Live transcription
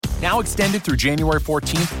Now extended through January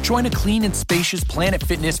 14th, join a clean and spacious Planet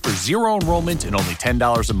Fitness for zero enrollment and only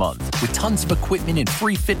 $10 a month. With tons of equipment and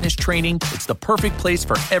free fitness training, it's the perfect place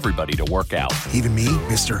for everybody to work out. Even me,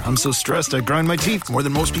 mister. I'm so stressed I grind my teeth more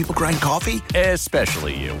than most people grind coffee.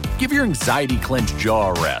 Especially you. Give your anxiety-clenched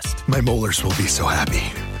jaw a rest. My molars will be so happy.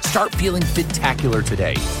 Start feeling fit-tacular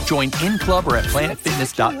today. Join in club or at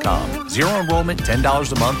planetfitness.com. Zero enrollment,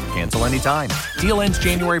 $10 a month, cancel anytime. Deal ends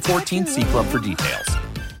January 14th. See club for details.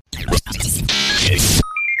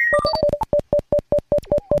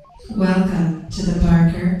 Welcome to the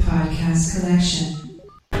Barker Podcast Collection.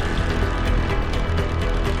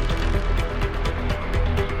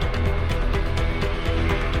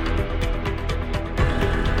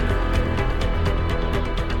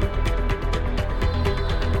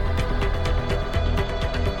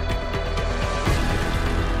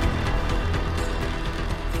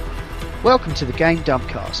 Welcome to the Game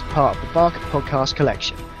Dumpcast, part of the Barker Podcast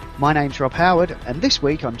Collection. My name's Rob Howard, and this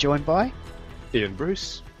week I'm joined by Ian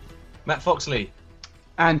Bruce, Matt Foxley,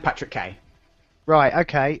 and Patrick Kay. Right,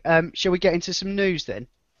 okay. Shall we get into some news then?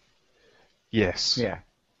 Yes. Yeah.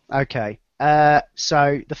 Okay.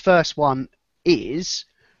 So the first one is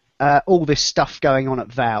all this stuff going on at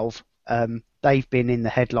Valve. They've been in the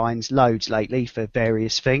headlines loads lately for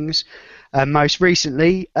various things. Most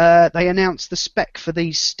recently, they announced the spec for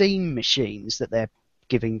these Steam machines that they're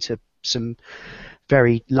giving to some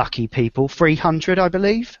very lucky people. 300, I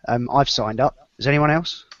believe. I've signed up. Has anyone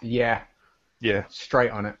else? Yeah. Yeah.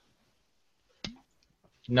 Straight on it.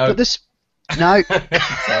 No. But this... No.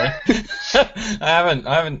 Sorry. I haven't.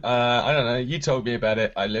 I don't know. You told me about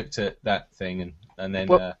it. I looked at that thing and then.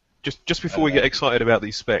 Well, Just before we get excited about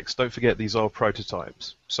these specs, don't forget these are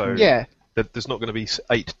prototypes. So yeah. There's not going to be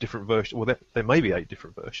 8 different versions. Well, there may be 8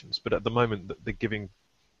 different versions, but at the moment they're giving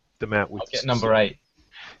them out with. I'll get number 8.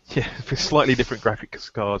 Yeah, with slightly different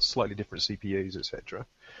graphics cards, slightly different CPUs, etc.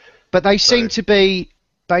 But they seem to be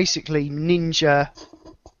basically Ninja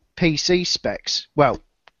PC specs. Well,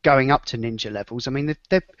 going up to Ninja levels. I mean,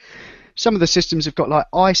 some of the systems have got like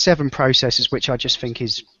i7 processors, which I just think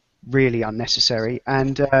is really unnecessary.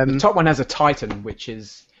 And the top one has a Titan, which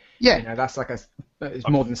is that's like it's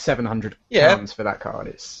more than £700 for that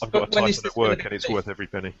card. I've got a Titan at work, and it's worth every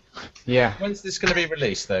penny. Yeah. When's this going to be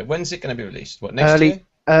released, though? When's it going to be released? What, next year?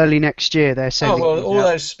 Early next year, they're sending. Oh well, all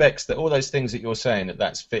those specs, all those things that you're saying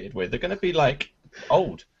that's fitted with, they're going to be like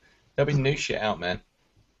old. There'll be new shit out, man.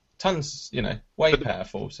 Tons, way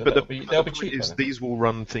powerful. So they'll be cheap. These will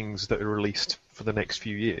run things that are released for the next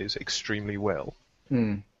few years extremely well.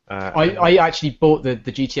 I actually bought the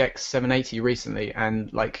GTX 780 recently,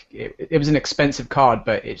 and like it was an expensive card,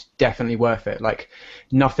 but it's definitely worth it. Like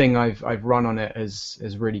nothing I've run on it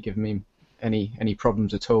has really given me any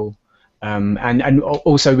problems at all. And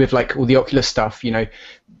also with like all the Oculus stuff,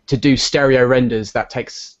 to do stereo renders that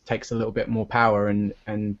takes a little bit more power, and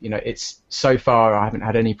it's so far I haven't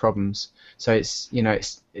had any problems. So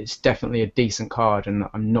it's definitely a decent card, and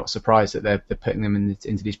I'm not surprised that they're putting them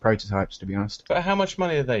into these prototypes, to be honest. But how much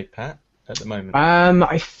money are they, Pat, at the moment?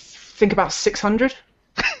 I think about 600.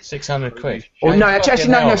 600 quid. Or no, actually,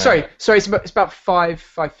 no. Sorry. It's about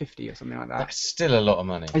 550 or something like that. That's still a lot of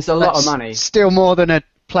money. It's a lot of money. Still more than a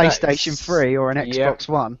PlayStation 3 or an Xbox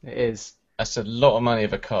One. It is. That's a lot of money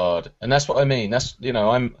of a card, and that's what I mean. That's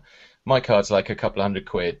my card's like a couple of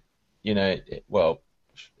 £100.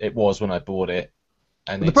 It was when I bought it.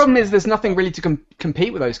 And the problem is there's nothing really to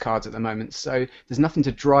compete with those cards at the moment, so there's nothing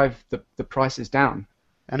to drive the prices down.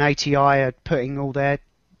 And ATI are putting all their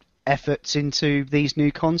efforts into these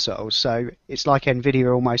new consoles, so it's like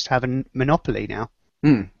Nvidia almost have a monopoly now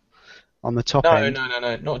on the top end.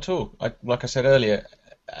 No, not at all. Like I said earlier,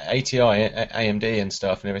 ATI, AMD and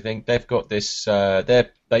stuff and everything, they've got this, they're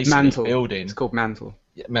basically building... It's called Mantle.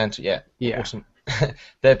 Yeah, Mantle, yeah. Awesome.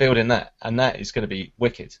 They're building that, and that is going to be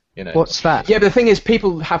wicked. What's that? Yeah, but the thing is,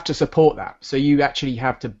 people have to support that. So you actually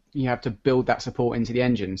have to build that support into the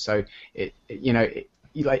engine. So they're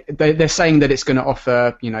saying that it's going to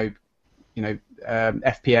offer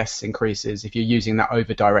FPS increases if you're using that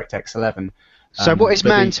over DirectX 11. So what is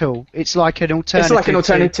Mantle? It's like an alternative. It's like an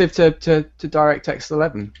alternative to DirectX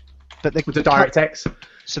 11. But the DirectX.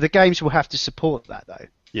 So the games will have to support that, though.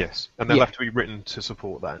 Yes, and they'll have to be written to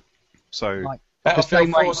support that. So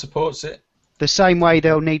Battlefield 4 supports it. The same way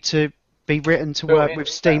they'll need to be written to work with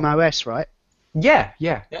SteamOS, right? Yeah,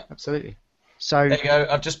 absolutely. So there you go.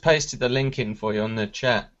 I've just pasted the link in for you on the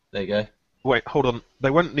chat. There you go. Wait, hold on.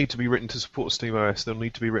 They won't need to be written to support SteamOS. They'll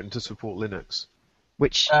need to be written to support Linux.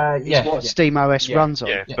 Which is what SteamOS runs on.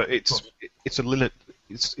 Yeah, but it's a Linux.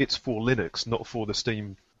 It's for Linux, not for the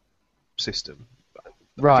Steam system.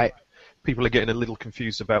 Right. people are getting a little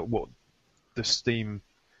confused about what the Steam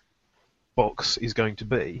box is going to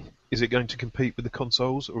be. Is it going to compete with the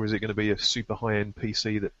consoles, or is it going to be a super high-end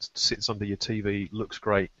PC that sits under your TV, looks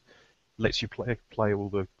great, lets you play all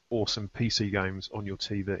the awesome PC games on your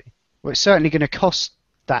TV? Well, it's certainly going to cost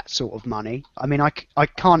that sort of money. I mean, I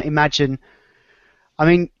can't imagine. I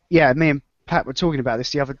mean, yeah, me and Pat were talking about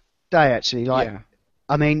this the other day, actually. Like, Yeah.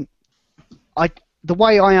 I mean, the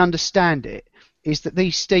way I understand it is that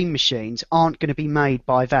these Steam machines aren't going to be made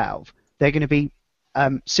by Valve. They're going to be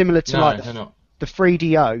similar to they're not. the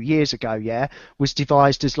 3DO years ago, yeah, was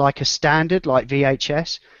devised as like a standard, like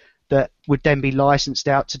VHS, that would then be licensed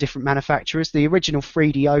out to different manufacturers. The original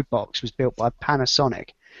 3DO box was built by Panasonic,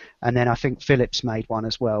 and then I think Philips made one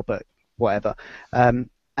as well, but whatever. And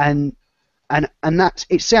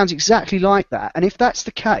it sounds exactly like that. And if that's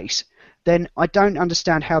the case, then I don't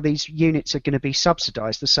understand how these units are going to be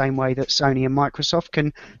subsidised the same way that Sony and Microsoft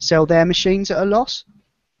can sell their machines at a loss.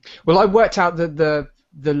 Well, I worked out that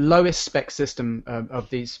the lowest spec system of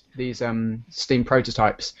these Steam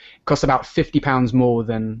prototypes costs about £50 more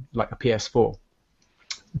than like a PS4.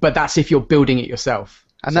 But that's if you're building it yourself.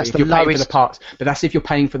 And so that's if the you're paying for lowest. the parts. But that's if you're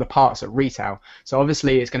paying for the parts at retail. So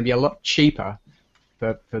obviously it's going to be a lot cheaper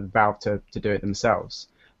for Valve to do it themselves.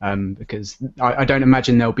 Because I don't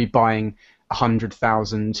imagine they'll be buying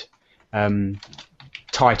 100,000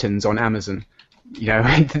 Titans on Amazon.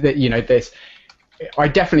 There's. I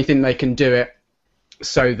definitely think they can do it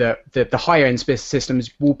so that the higher end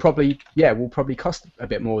systems will probably cost a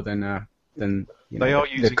bit more than They are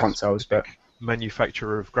using the consoles, but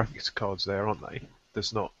manufacturer of graphics cards there, aren't they?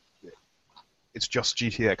 There's not. It's just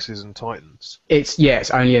GTXs and Titans. It's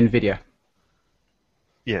only Nvidia.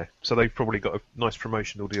 Yeah, so they've probably got a nice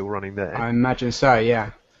promotional deal running there. I imagine so.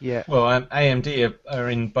 Yeah. Yeah. Well, AMD are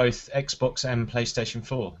in both Xbox and PlayStation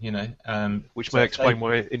 4. Which may explain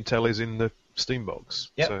why Intel is in the Steam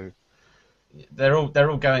box. Yep. So they're all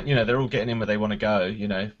going. They're all getting in where they want to go.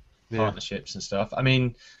 Partnerships and stuff. I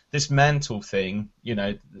mean, this Mantle thing.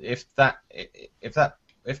 If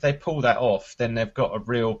they pull that off, then they've got a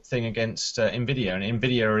real thing against Nvidia, and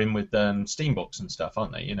Nvidia are in with Steambox and stuff,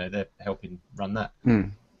 aren't they? They're helping run that.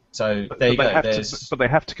 So there you go. But they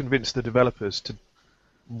have to convince the developers to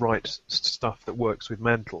write stuff that works with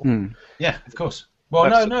Mantle. Yeah, of course.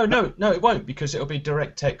 Well, no, it won't, because it'll be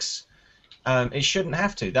DirectX. It shouldn't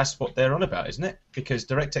have to. That's what they're on about, isn't it? Because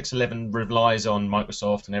DirectX 11 relies on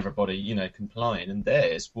Microsoft and everybody, complying, and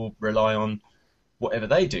theirs will rely on whatever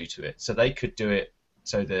they do to it. So they could do it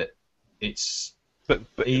so that it's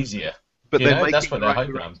easier. But that's what they're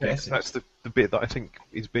hoping. I'm guessing. That's the bit that I think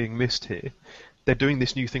is being missed here. They're doing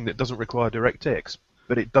this new thing that doesn't require DirectX,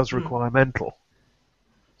 but it does require Mantle.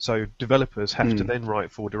 So developers have to then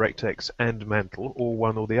write for DirectX and Mantle, or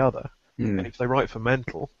one or the other. And if they write for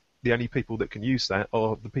Mantle, the only people that can use that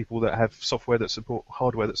are the people that have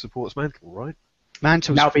hardware that supports Mantle, right?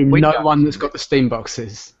 Mantle's That'll be Windows. no one that's got the Steam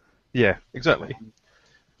boxes. Yeah, exactly.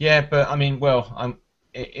 Yeah, but I mean,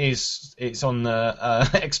 it's on the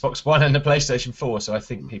Xbox One and the PlayStation 4, so I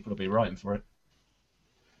think people will be writing for it.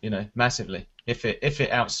 Massively. If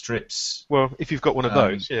it outstrips. Well, if you've got one of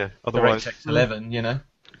those, yeah. Otherwise, DirectX 11,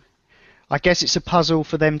 I guess it's a puzzle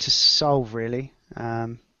for them to solve, really.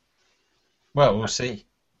 Well, we'll see.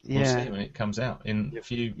 We'll see when it comes out in a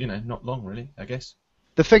few, not long, really, I guess.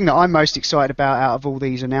 The thing that I'm most excited about out of all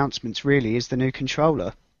these announcements, really, is the new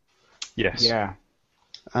controller. yes. Yeah.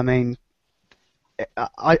 I mean,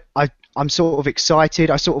 I'm sort of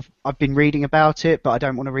excited. I've been reading about it, but I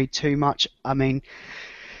don't want to read too much. I mean,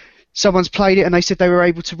 someone's played it and they said they were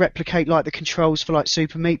able to replicate like the controls for like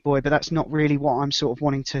Super Meat Boy, but that's not really what I'm sort of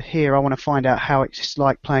wanting to hear. I want to find out how it's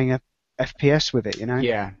like playing a FPS with it,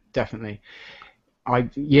 Yeah, definitely.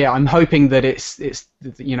 I'm hoping that it's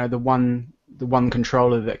the one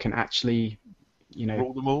controller that can actually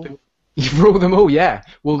Rule them all. Rule them all, yeah.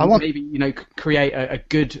 Well, maybe create a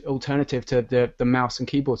good alternative to the mouse and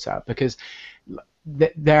keyboard setup, because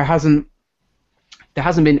there hasn't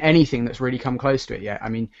been anything that's really come close to it yet. I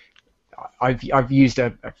mean, I've used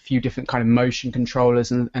a few different kind of motion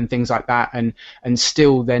controllers and things like that, and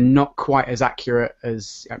still they're not quite as accurate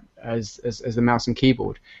as the mouse and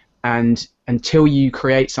keyboard. And until you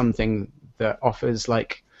create something that offers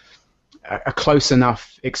like a close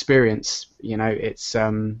enough experience, it's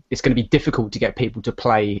going to be difficult to get people to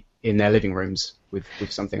play in their living rooms with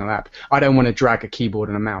something like that. I don't want to drag a keyboard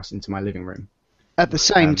and a mouse into my living room. At the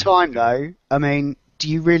same time, though, I mean, do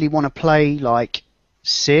you really want to play like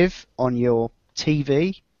Civ on your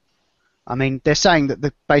TV? I mean, they're saying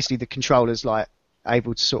that basically the controller's like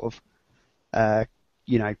able to sort of,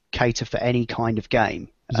 cater for any kind of game.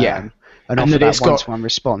 Yeah, and offer that one-to-one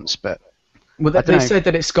response, but Well, they said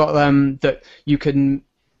that it's got that you can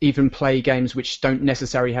even play games which don't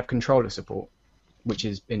necessarily have controller support, which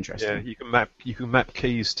is interesting. Yeah, you can map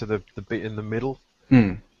keys to the bit in the middle.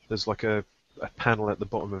 There's like a panel at the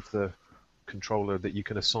bottom of the controller that you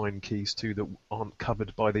can assign keys to that aren't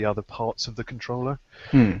covered by the other parts of the controller.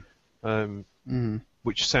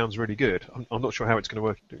 Which sounds really good. I'm not sure how it's going to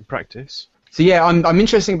work in practice. So yeah, I'm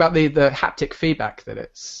interested about the haptic feedback that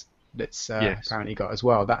it's apparently got as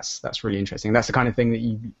well. That's really interesting. That's the kind of thing that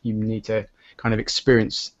you need to kind of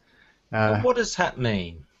experience. What does that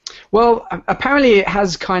mean? Well, apparently it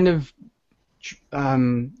has kind of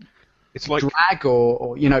it's like drag,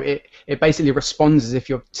 or it basically responds as if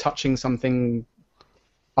you're touching something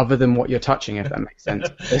other than what you're touching, if that makes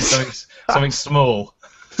sense. something small.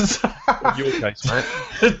 in your case, Matt.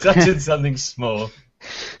 Touching something small.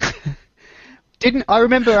 I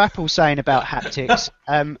remember Apple saying about haptics?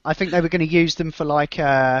 I think they were going to use them for like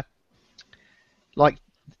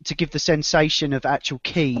to give the sensation of actual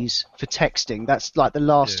keys for texting. That's like the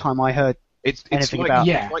last time I heard anything about.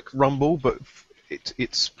 It's like Rumble, but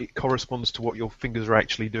it corresponds to what your fingers are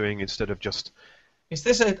actually doing instead of just. Is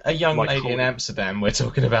this a young lady in Amsterdam we're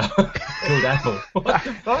talking about called Apple? What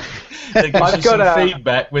the fuck? They give you some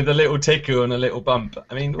feedback with a little tickle and a little bump.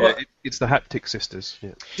 I mean, what? It's the haptic sisters.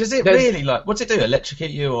 Yeah. Does it really what's it do?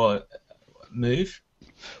 Electrocute you or move?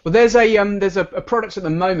 Well, there's a product at the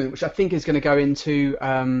moment which I think is going to go into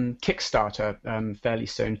Kickstarter fairly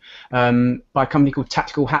soon by a company called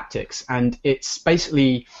Tactical Haptics, and it's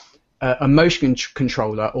basically a motion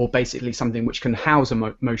controller, or basically something which can house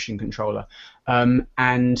a motion controller,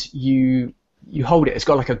 and you hold it. It's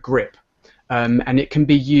got like a grip, and it can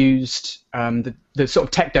be used. The sort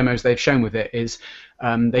of tech demos they've shown with it is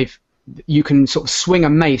you can sort of swing a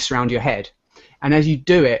mace around your head, and as you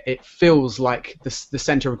do it, it feels like the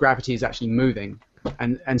center of gravity is actually moving,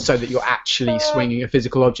 and so that you're actually swinging a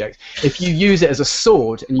physical object. If you use it as a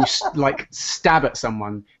sword and you stab at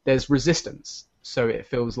someone, there's resistance. So it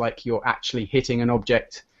feels like you're actually hitting an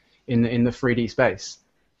object in the 3D space.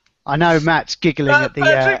 I know Matt's giggling at the.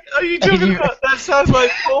 Patrick, are you talking about that? Sounds like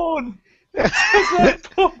porn. That sounds like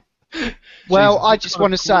porn. Well, I just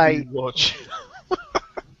want to say,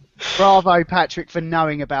 bravo, Patrick, for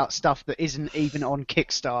knowing about stuff that isn't even on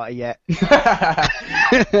Kickstarter yet.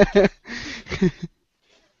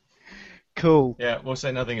 Cool. Yeah, we'll say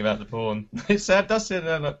nothing about the porn. It does say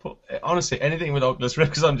like porn. Honestly, anything with Oculus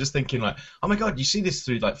Rift, because I'm just thinking like, oh my god, you see this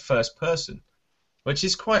through like first person, which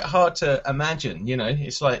is quite hard to imagine.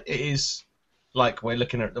 It's like it is like we're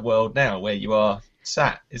looking at the world now, where you are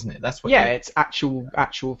sat, isn't it? That's what. Yeah, it's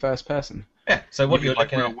actual first person. Yeah. So what you're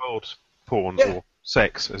like looking real at? world porn or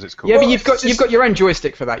sex, as it's called. Yeah, but you've got your own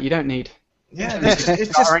joystick for that. You don't need. Yeah,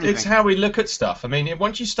 it's how we look at stuff. I mean,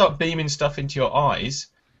 once you start beaming stuff into your eyes.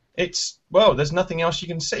 There's nothing else you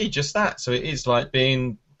can see, just that. So it is like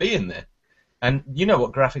being there, and you know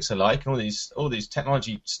what graphics are like, and all these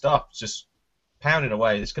technology stuff just pounded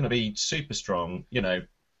away. It's going to be super strong,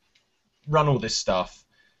 run all this stuff,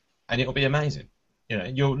 and it'll be amazing.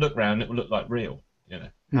 You'll look around, it will look like real.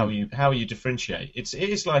 How you differentiate. It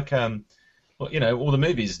is like all the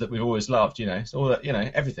movies that we've always loved. It's all that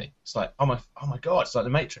everything. It's like oh my god, it's like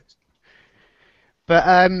the Matrix.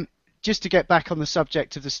 But just to get back on the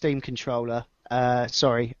subject of the Steam controller, I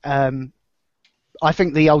think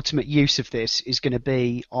the ultimate use of this is going to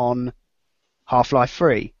be on Half-Life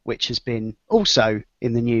 3, which has been also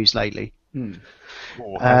in the news lately. It's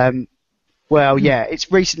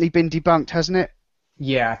recently been debunked, hasn't it?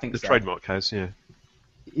 Yeah, I think the trademark has, yeah.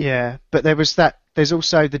 Yeah, but there's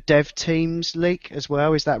also the dev teams leak as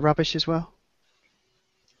well. Is that rubbish as well?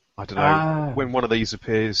 I don't know. When one of these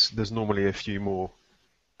appears, there's normally a few more.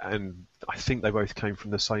 And I think they both came from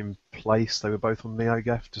the same place. They were both on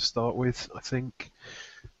NeoGAF to start with, I think.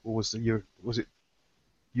 Or was it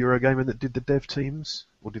Eurogamer that did the dev teams?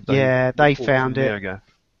 Or did they? Yeah, they found it. NeoGAF?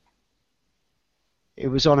 It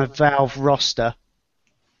was on a Valve roster.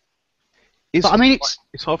 Is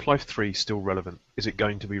Half-Life 3 still relevant? Is it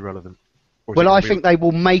going to be relevant? Well, I think they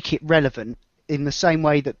will make it relevant in the same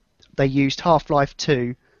way that they used Half-Life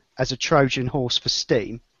 2 as a Trojan horse for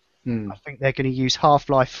Steam. I think they're going to use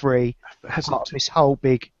Half-Life 3 as part of this whole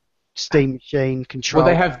big Steam machine control.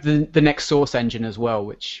 Well, they have the next Source engine as well,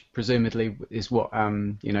 which presumably is what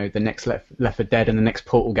the next Left 4 Dead and the next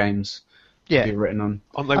Portal games will be written on.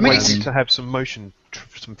 Aren't they waiting to have some motion,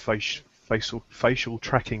 some facial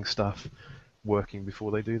tracking stuff working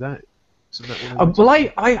before they do that?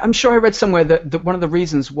 I'm sure I read somewhere that one of the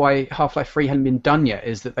reasons why Half-Life 3 hadn't been done yet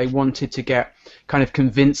is that they wanted to get kind of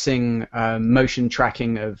convincing motion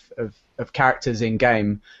tracking of of characters in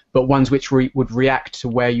game, but ones which would react to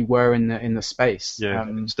where you were in the space. Yeah,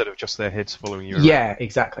 instead of just their heads following you around. Yeah,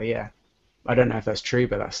 exactly. Yeah, I don't know if that's true,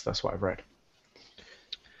 but that's what I've read.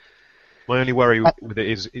 My only worry with it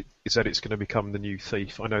is that it's going to become the new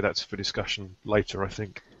Thief. I know that's for discussion later, I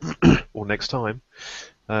think, or next time.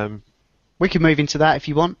 We can move into that if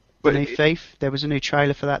you want. But the new Thief. There was a new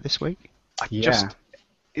trailer for that this week.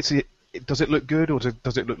 Does it look good, or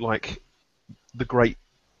does it look like the great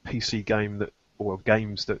PC game or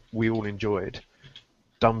games that we all enjoyed,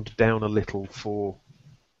 dumbed down a little for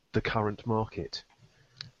the current market?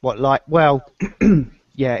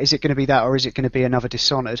 Yeah, is it going to be that, or is it going to be another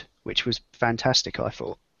Dishonored, which was fantastic, I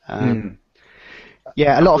thought.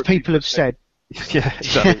 Yeah, a lot of people have said... Yeah,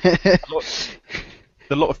 exactly.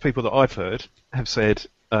 A lot of people that I've heard have said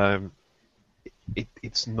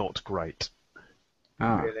it's not great.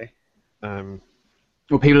 Really?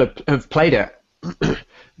 Well, people have played it.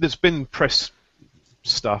 There's been press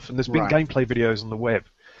stuff, and there's been gameplay videos on the web,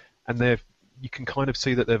 and you can kind of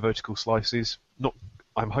see that they're vertical slices.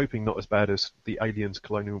 I'm hoping not as bad as the Aliens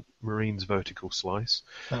Colonial Marines vertical slice.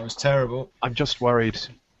 That was terrible. I'm just worried.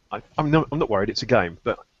 I'm not worried. It's a game,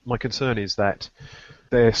 but my concern is that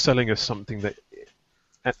they're selling us something that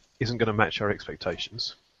isn't going to match our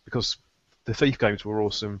expectations. Because the Thief games were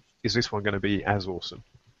awesome. Is this one going to be as awesome?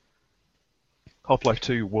 Half-Life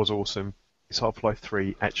 2 was awesome. Is Half-Life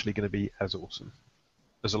 3 actually going to be as awesome?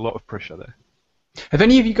 There's a lot of pressure there. Have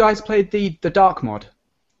any of you guys played the Dark mod?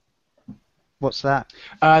 What's that?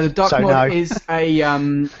 The Dark mod is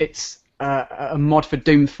it's a mod for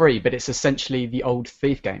Doom 3, but it's essentially the old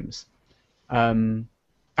Thief games. I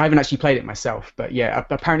haven't actually played it myself, but yeah,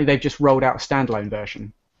 apparently they've just rolled out a standalone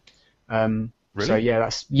version. Really? So yeah,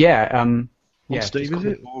 On Steam, is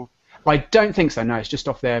it? Or? I don't think so. No, it's just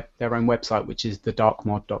off their own website, which is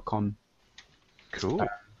thedarkmod.com. Cool.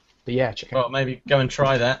 But yeah, check it Well, out. maybe go and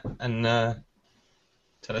try that and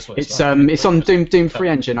tell us what It's like. it's on Doom 3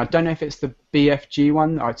 engine. I don't know if it's the BFG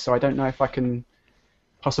one, so I don't know if I can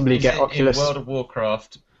possibly Is get it Oculus. in World of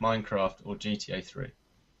Warcraft, Minecraft, or GTA 3?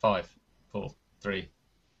 5, 4, 3,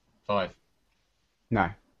 5. No.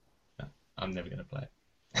 I'm never going to play it.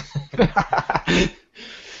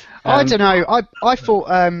 I don't know. I thought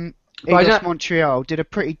But Eidos Montreal did a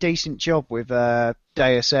pretty decent job with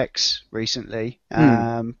Deus Ex recently,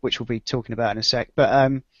 which we'll be talking about in a sec.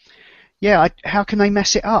 But yeah, how can they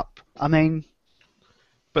mess it up? I mean...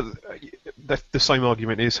 But the same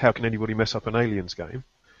argument is, how can anybody mess up an Aliens game?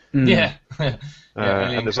 Yeah.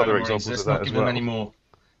 And there's other examples of that as well. Any more.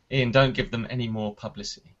 Ian, don't give them any more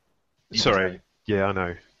publicity. Sorry. Yeah, I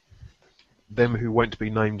know. Them who won't be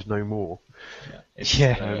named no more.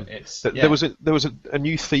 There was a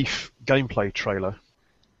new Thief gameplay trailer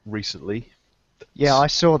recently. Yeah, I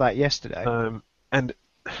saw that yesterday. And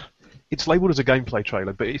it's labelled as a gameplay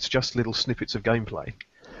trailer, but it's just little snippets of gameplay.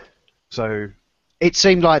 So it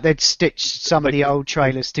seemed like they'd stitched some of the old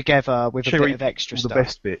trailers together with a bit of extra the stuff.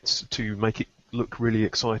 best bits to make it look really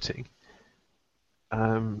exciting.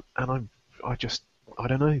 And I don't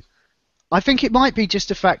know. I think it might be just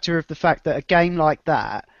a factor of the fact that a game like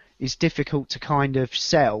that is difficult to kind of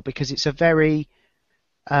sell because it's a very...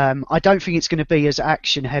 I don't think it's going to be as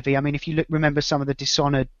action heavy. I mean, if you remember some of the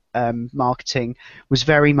Dishonored marketing was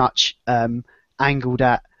very much angled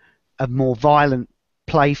at a more violent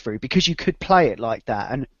playthrough because you could play it like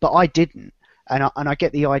that, but I didn't. And I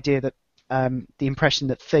get the idea that the impression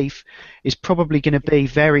that Thief is probably going to be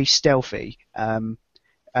very stealthy and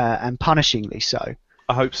punishingly so.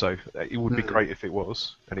 I hope so. It would be great if it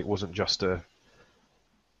was, and it wasn't just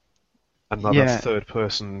another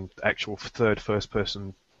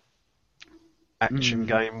third-first-person action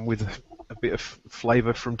game with a bit of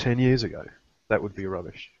flavour from 10 years ago. That would be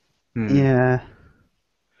rubbish. Yeah.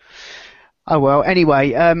 Oh well.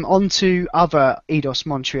 Anyway, on to other Eidos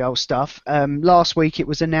Montreal stuff. Last week it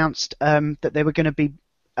was announced that they were going to be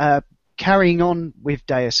carrying on with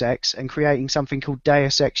Deus Ex and creating something called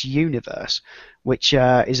Deus Ex Universe, which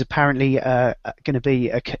is apparently going to be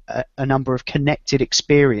a number of connected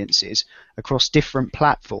experiences across different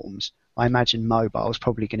platforms. I imagine mobile is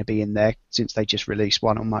probably going to be in there since they just released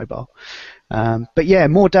one on mobile. But yeah,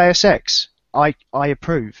 more Deus Ex. I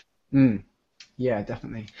approve. Yeah,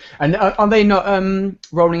 definitely. And are they not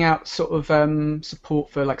rolling out sort of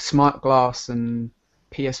support for like Smart Glass and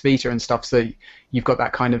PS Vita and stuff, so you've got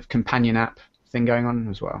that kind of companion app thing going on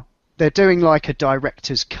as well? They're doing like a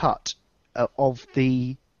director's cut of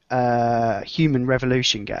the Human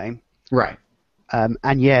Revolution game, right?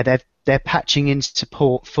 And yeah, they're patching in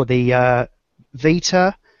support for the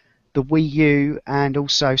Vita, the Wii U, and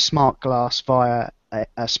also Smart Glass via a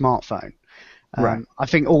smartphone. Right. I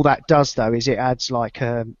think all that does though is it adds like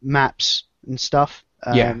maps and stuff.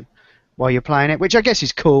 While you're playing it, which I guess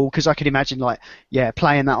is cool because I could imagine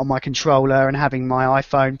playing that on my controller and having my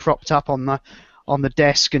iPhone propped up on the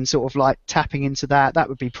desk and sort of like tapping into that. That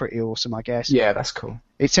would be pretty awesome, I guess. Yeah, that's cool.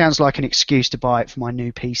 It sounds like an excuse to buy it for my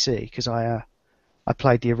new PC because I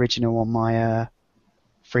played the original on my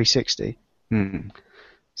 360.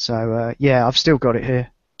 So I've still got it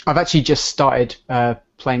here. I've actually just started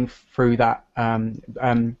playing through that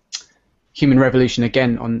Human Revolution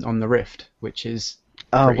again on the Rift, which is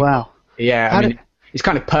wow. Yeah, I mean, it's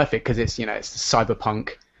kind of perfect because it's the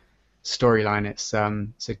cyberpunk storyline. It's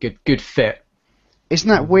a good fit. Isn't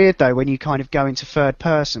that weird though when you kind of go into third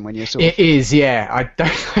person when you're sort of... It is, yeah. I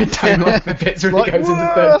don't like the bits where it goes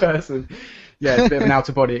into third person. Yeah, it's a bit of an out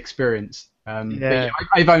of body experience. But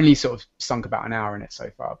I've only sort of sunk about an hour in it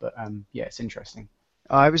so far, but it's interesting.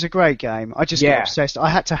 Oh, it was a great game. I just got obsessed. I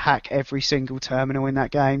had to hack every single terminal in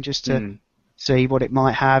that game just to see what it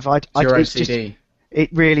might have. It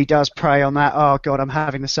really does prey on that. Oh god, I'm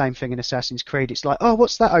having the same thing in Assassin's Creed. It's like, oh,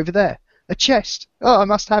 what's that over there? A chest. Oh, I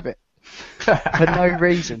must have it for no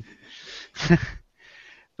reason.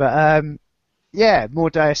 But more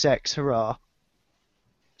Deus Ex, hurrah!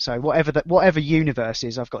 So whatever universe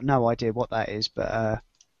is, I've got no idea what that is, but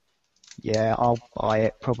I'll buy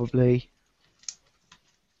it probably.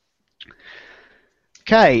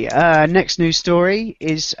 Okay, next news story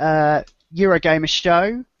is Eurogamer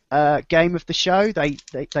show. Game of the show. They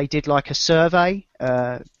did like a survey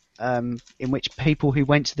in which people who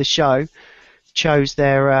went to the show chose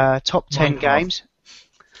their top 10 games.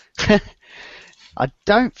 I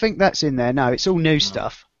don't think that's in there. No, it's all new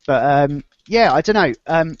stuff. But I don't know.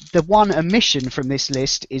 The one omission from this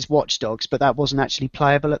list is Watch Dogs, but that wasn't actually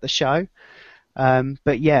playable at the show.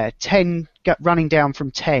 But 10 running down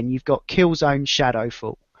from 10. You've got Killzone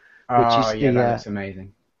Shadowfall, which is that's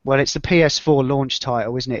amazing. Well, it's the PS4 launch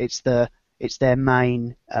title, isn't it? It's their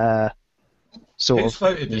main sort Who's of.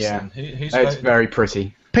 voted this then? Who's it's voted? very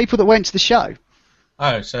pretty. People that went to the show.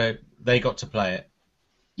 Oh, so they got to play it.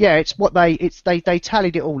 Yeah, it's what they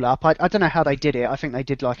tallied it all up. I don't know how they did it. I think they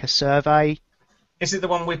did like a survey. Is it the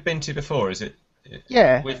one we've been to before? Is it?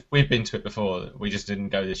 Yeah. We've been to it before. We just didn't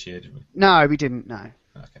go this year, did we? No, we didn't. No.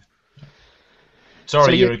 Okay.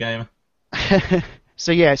 Sorry, Eurogamer.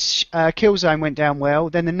 So yes, Killzone went down well.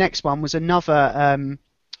 Then the next one was another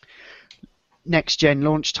next-gen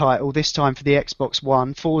launch title, this time for the Xbox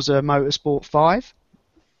One, Forza Motorsport 5.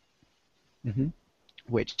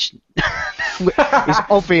 Which is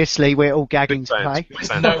obviously we're all gagging to play.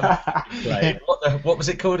 What was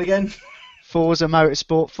it called again? Forza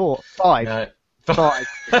Motorsport 5. No. 5.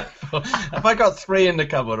 Have I got 3 in the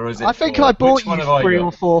cupboard, or is it? I think 4? I bought Which one you have I 3 got?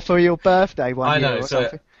 or 4 for your birthday one year. I know. Or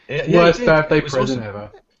something. Worst birthday It was present awesome.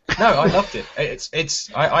 ever. No, I loved it.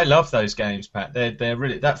 I love those games, Pat. They're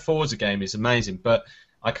really, that Forza game is amazing, but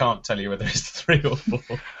I can't tell you whether it's 3 or 4.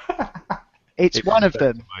 It's one of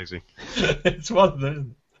them. Amazing. It's one of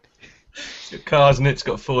them. It's got cars and it's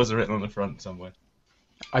got Forza written on the front somewhere.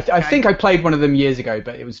 I think I played one of them years ago,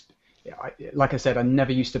 but it was, like I said, I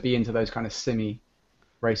never used to be into those kind of simmy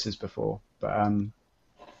races before. But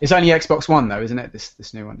it's only Xbox One though, isn't it?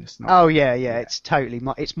 This new one. It's not. Oh yeah. It's totally.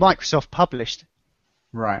 It's Microsoft published.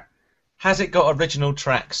 Right. Has it got original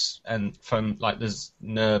tracks and from like there's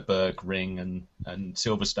Nürburgring and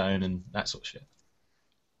Silverstone and that sort of shit?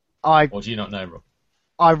 Or do you not know, Rob?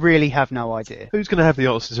 I really have no idea. Who's going to have the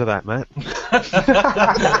answer to that, Matt?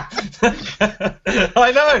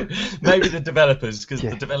 I know. Maybe the developers, because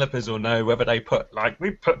the developers will know whether they put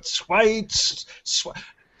we put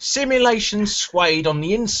simulation suede on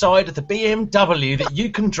the inside of the BMW that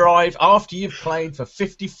you can drive after you've played for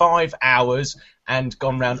 55 hours and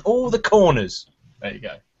gone round all the corners. There you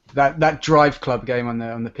go. That Drive Club game on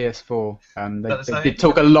the PS4. They did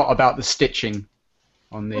talk a lot about the stitching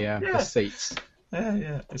on the seats.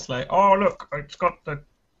 Yeah. It's like, oh look, it's got the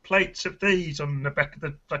plates of these on the back of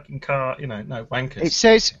the fucking car. No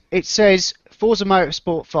wankers. It says Forza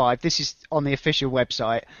Motorsport 5. This is on the official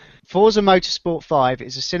website. Forza Motorsport 5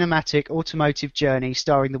 is a cinematic automotive journey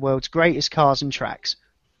starring the world's greatest cars and tracks.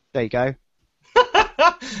 There you go.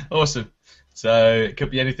 Awesome. So it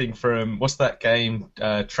could be anything from what's that game,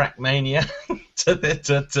 Trackmania, to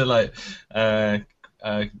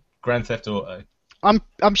Grand Theft Auto.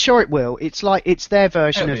 I'm sure it will. It's their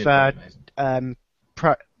version of Gran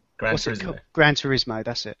Turismo. Gran Turismo.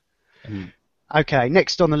 That's it. Okay,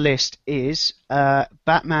 next on the list is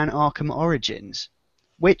Batman Arkham Origins,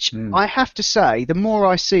 which I have to say, the more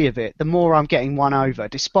I see of it, the more I'm getting won over,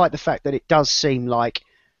 despite the fact that it does seem like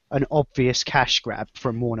an obvious cash grab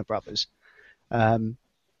from Warner Brothers.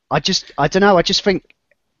 I don't know. I just think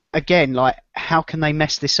again, like, how can they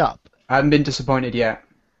mess this up? I haven't been disappointed yet.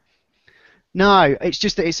 No, it's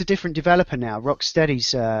just that it's a different developer now.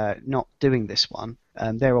 Rocksteady's not doing this one.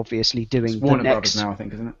 They're obviously doing It's Warner the Brothers next. now, I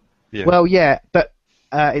think, isn't it? Yeah. Well, yeah, but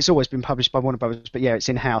it's always been published by Warner Brothers. But yeah, it's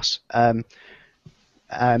in house. But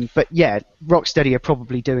yeah, Rocksteady are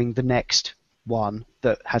probably doing the next one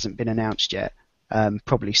that hasn't been announced yet.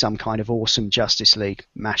 Probably some kind of awesome Justice League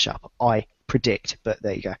mashup, I predict. But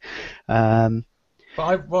there you go.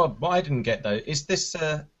 But what I didn't get though is this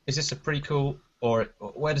a prequel, or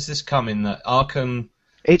where does this come in? That Arkham.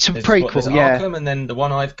 It's a prequel, there's yeah. Arkham, and then the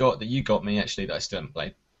one I've got that you got me actually that I still haven't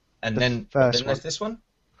played, and then first there's this one.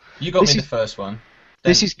 You got me the first one.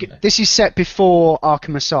 Then, This is set before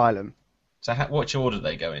Arkham Asylum. So which order do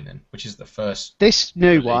they go in then? Which is the first? This new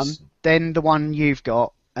release? one, then the one you've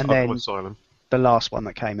got, and Arkham then Asylum. the last one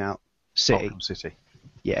that came out, City. Arkham City.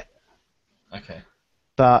 Yeah. Okay.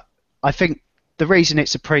 But I think the reason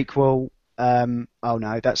it's a prequel, oh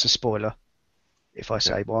no, that's a spoiler, if I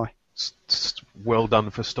say why. Well done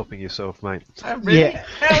for stopping yourself, mate. Really? Yeah.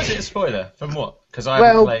 How is it a spoiler? From what? Because I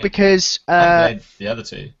haven't played. Because I haven't played the other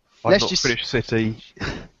two. I've Let's not just- finished City.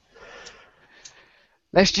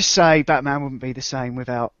 let's just say Batman wouldn't be the same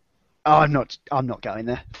without. Oh, I'm not going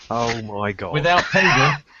there. Oh my god. Without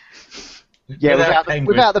Penguin. Yeah, Penguin.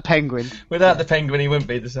 without the Penguin. Without the Penguin, he wouldn't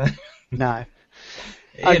be the same. No.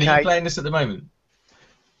 Ian, are Okay. you playing this at the moment?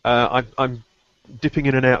 I'm dipping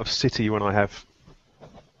in and out of City when I have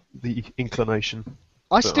the inclination.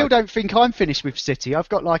 I But still don't think I'm finished with City. I've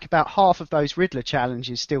got like about half of those Riddler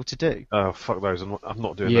challenges still to do. Oh, fuck those. I'm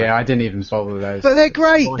not doing that. Yeah, I didn't even bother with those. But they're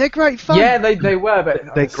great. They're great fun. Yeah, they were, but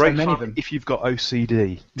They're there's great so many fun of them. if you've got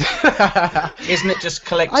OCD. Isn't it just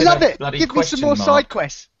collecting I love a it. bloody Give me question some more mark? side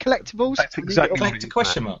quests, collectibles. That's exactly what Collect it a is,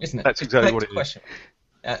 question Matt. mark, isn't it? That's You exactly collect what a it is. question.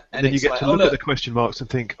 And And then you it's get like, to oh, look at the question marks and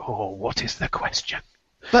think, oh, what is the question?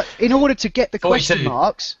 But in order to get the 42. question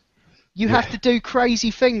marks, you have to do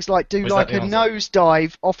crazy things like do Was like that a the answer?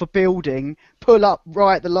 nosedive off a building, pull up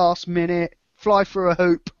right at the last minute, fly through a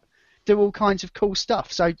hoop, do all kinds of cool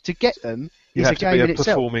stuff. So to get them You is a have to game be in a itself.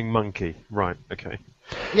 performing monkey. Right, okay.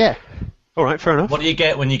 Yeah. All right, fair enough. What do you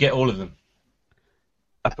get when you get all of them?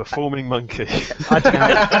 A performing monkey. I don't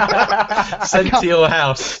know. Sent to your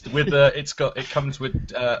house with it comes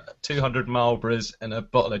with 200 Marlboros and a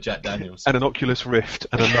bottle of Jack Daniels And an Oculus Rift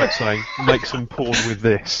and a note saying, make some porn with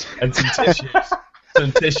this. and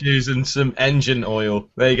some tissues and some engine oil.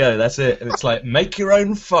 There you go. That's it. And it's like make your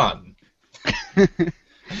own fun.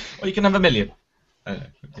 Or you can have 1 million. I don't know.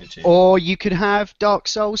 It'd be cheap. Or you could have Dark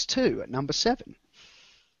Souls 2 at number 7.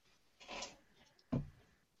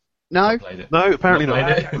 No? Played it. No, apparently Not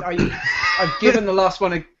not. played it. I've given the last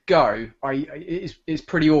one a go. It's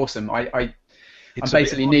pretty awesome. I It's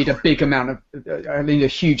basically need a big amount of, I need a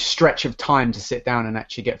huge stretch of time to sit down and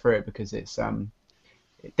actually get through it because it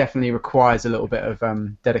definitely requires a little bit of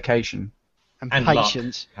dedication. And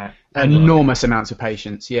patience. luck. And Enormous amounts of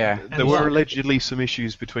patience, yeah. There were allegedly some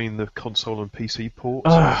issues between the console and PC ports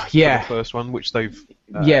Ah, for yeah. the first one, which they've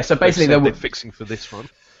Yeah, so they've basically said they were- they're fixing for this one.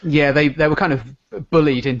 Yeah, they were kind of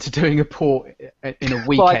bullied into doing a port in a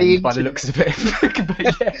weekend by the looks of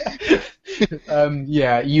it. But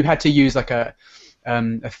yeah, you had to use like a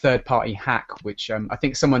third-party hack, which I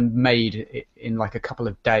think someone made it in like a couple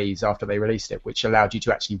of days after they released it, which allowed you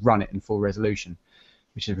to actually run it in full resolution,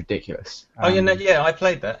 which is ridiculous. Oh yeah, I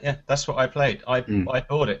played that. Yeah, that's what I played. I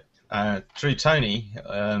bought it through Tony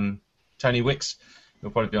Wicks. He'll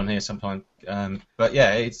probably be on here sometime. But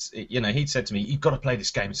yeah, he'd said to me, "You've got to play this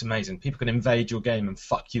game. It's amazing. People can invade your game and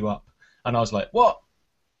fuck you up." And I was like, "What?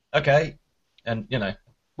 Okay." And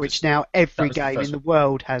Which now every was the game first in the one.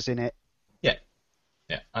 world has in it.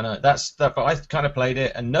 Yeah, I know. That's that. But I kind of played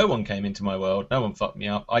it, and no one came into my world. No one fucked me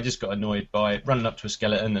up. I just got annoyed by running up to a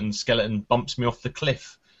skeleton, and the skeleton bumps me off the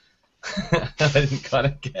cliff. I didn't kind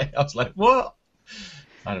of get it. I was like, what?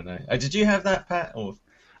 I don't know. Did you have that, Pat? Or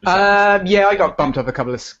Yeah, I got bumped off a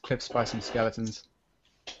couple of cliffs by some skeletons.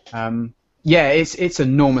 Yeah, it's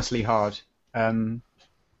enormously hard,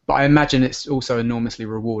 but I imagine it's also enormously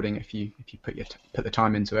rewarding if you put the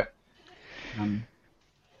time into it.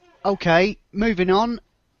 Okay, moving on.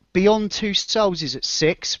 Beyond Two Souls is at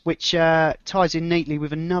 6, which ties in neatly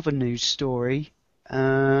with another news story.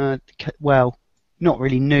 Well, not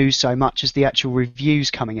really news so much as the actual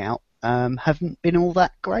reviews coming out haven't been all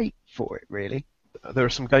that great for it, really. There are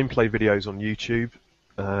some gameplay videos on YouTube,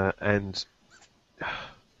 and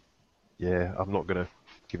yeah, I'm not going to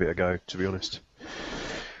give it a go, to be honest.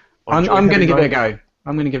 I'm going to give it a go.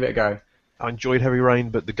 I'm going to give it a go. I enjoyed Heavy Rain,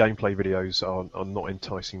 but the gameplay videos are not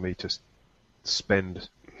enticing me to spend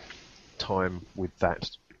time with that.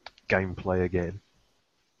 gameplay again.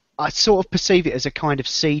 I sort of perceive it as a kind of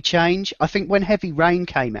sea change. I think when Heavy Rain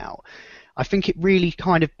came out, I think it really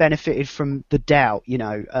kind of benefited from the doubt,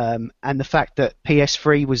 and the fact that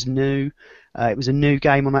PS3 was new. It was a new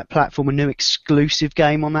game on that platform, a new exclusive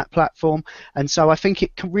game on that platform, and so I think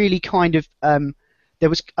it really kind of there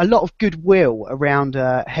was a lot of goodwill around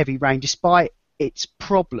Heavy Rain, despite its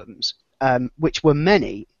problems, which were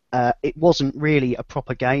many. It wasn't really a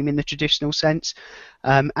proper game in the traditional sense,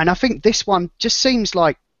 and I think this one just seems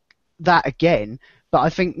like that again. But I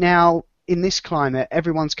think now in this climate,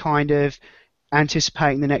 everyone's kind of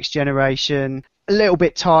anticipating the next generation, a little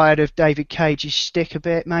bit tired of David Cage's shtick a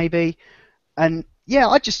bit maybe, and yeah,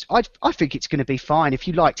 I think it's going to be fine. If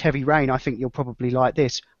you liked Heavy Rain, I think you'll probably like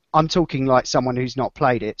this. I'm talking like someone who's not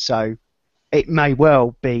played it, so it may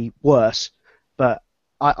well be worse, but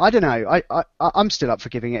I don't know. I'm still up for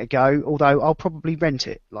giving it a go, although I'll probably rent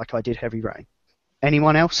it like I did Heavy Rain.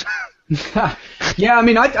 Anyone else? Yeah, I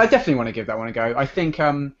mean, I definitely want to give that one a go. I think,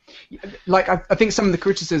 I think some of the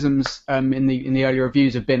criticisms in the earlier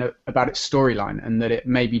reviews have been about its storyline, and that it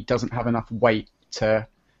maybe doesn't have enough weight to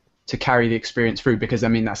carry the experience through. Because I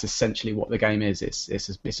mean, that's essentially what the game is. It's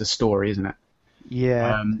a story, isn't it?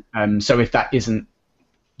 Yeah. So if that isn't,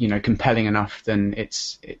 compelling enough, then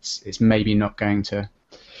it's maybe not going to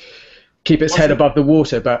keep its head above the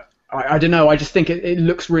water. But I don't know. I just think it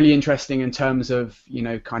looks really interesting in terms of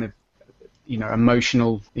kind of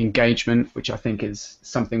emotional engagement, which I think is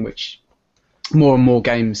something which more and more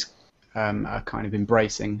games are kind of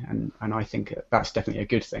embracing, and I think that's definitely a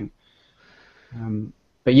good thing.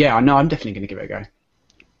 But yeah, no, I'm definitely going to give it a go.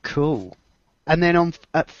 Cool. And then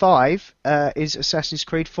at 5 is Assassin's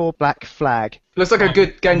Creed 4 Black Flag. Looks like a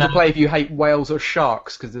good game to play if you hate whales or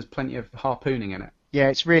sharks, because there's plenty of harpooning in it. Yeah,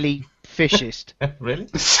 it's really fishist. Really?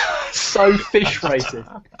 So fish rated.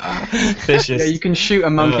 Fishist. Yeah, you can shoot a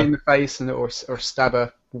monkey in the face or stab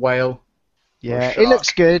a whale. Yeah, it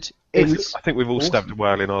looks good. I think we've all stabbed a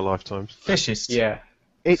whale in our lifetimes. Fishist. Yeah.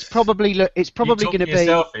 It's probably going to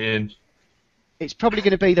be. It's probably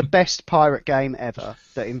going to be the best pirate game ever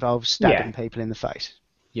that involves stabbing people in the face.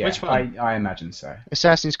 Yeah, which one? I imagine so.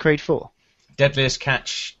 Assassin's Creed 4. Deadliest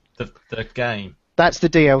Catch, the game. That's the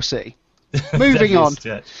DLC. Moving on.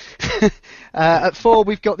 At 4,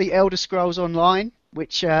 we've got the Elder Scrolls Online,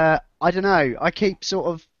 which I don't know. I keep sort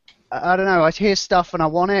of, I don't know. I hear stuff and I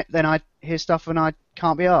want it, then I hear stuff and I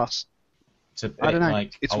can't be arsed. I don't know.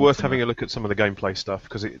 Like it's worth having a look at some of the gameplay stuff,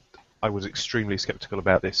 because I was extremely sceptical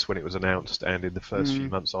about this when it was announced and in the first few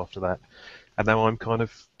months after that, and now I'm kind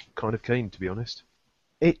of keen, to be honest.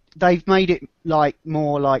 They've made it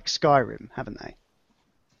more like Skyrim, haven't they?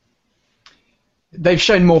 They've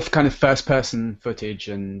shown more kind of first-person footage,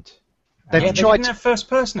 and they didn't have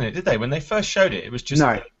first-person in it, did they? When they first showed it, it was just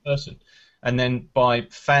first-person, and then by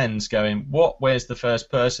fans going, "What? Where's the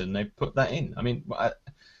first-person?" They put that in. I mean,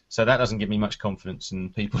 so that doesn't give me much confidence in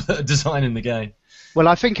people that are designing the game. Well,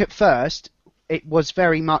 I think at first it was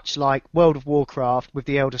very much like World of Warcraft with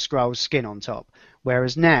the Elder Scrolls skin on top,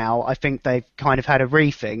 whereas now I think they've kind of had a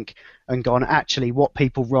rethink and gone, actually, what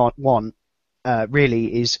people want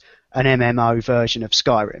really is an MMO version of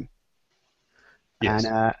Skyrim. Yes.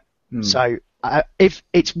 And so if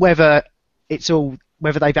it's whether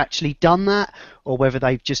they've actually done that or whether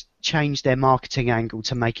they've just changed their marketing angle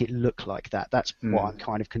to make it look like that. That's what I'm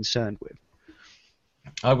kind of concerned with.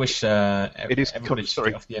 I wish everybody should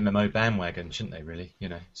get off the MMO bandwagon, shouldn't they? Really,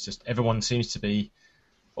 it's just everyone seems to be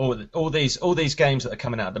all these games that are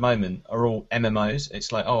coming out at the moment are all MMOs.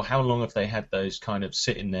 It's like, oh, how long have they had those kind of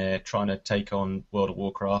sitting there trying to take on World of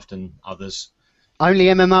Warcraft and others? Only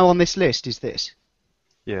MMO on this list is this.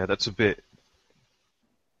 Yeah, that's a bit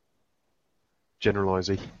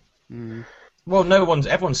generalising. Well,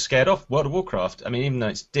 everyone's scared off World of Warcraft. I mean, even though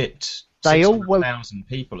it's dipped 600,000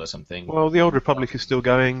 people or something. Well, the Old Republic is still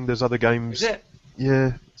going. There's other games. Is it?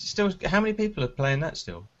 Yeah. Still, how many people are playing that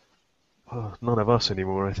still? Oh, none of us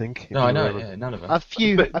anymore, I think. No, I know. Yeah, none of us.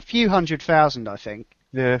 A few 100,000, I think.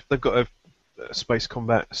 Yeah, they've got a space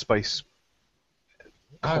combat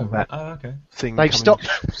okay. thing They've coming stopped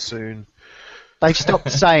soon. They've stopped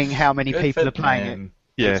saying how many people are playing it.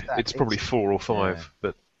 Yeah, it's probably 4 or 5,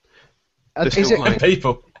 but is it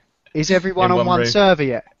people? Is everyone in on one room. server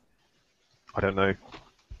yet? I don't know.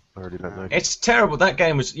 I really don't know. It's terrible. That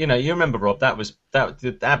game was, you remember, Rob,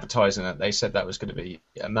 the advertising that they said that was going to be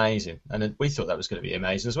amazing, and we thought that was going to be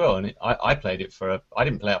amazing as well. And I played it I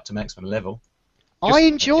didn't play up to maximum level. I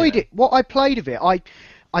enjoyed it. What I played of it,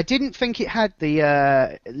 I didn't think it had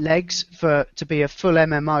the legs to be a full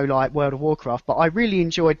MMO like World of Warcraft, but I really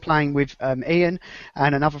enjoyed playing with Ian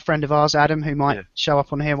and another friend of ours, Adam, who might show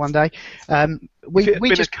up on here one day. If it had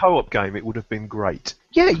been a co-op game, it would have been great.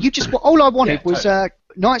 Yeah, all I wanted was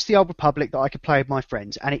Knights of the Old Republic that I could play with my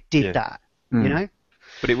friends, and it did that, you know?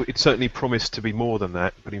 But it certainly promised to be more than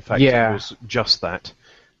that, but in fact it was just that,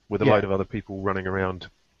 with a load of other people running around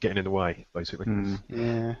getting in the way, basically.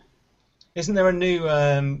 Yeah. Isn't there a new,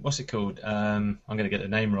 what's it called? I'm going to get the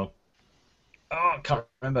name wrong. Oh, I can't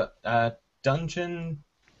remember. Dungeon?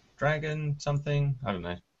 Dragon? Something? I don't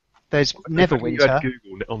know. There's Neverwinter. You had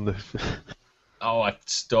Google on the... Oh, I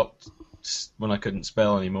stopped when I couldn't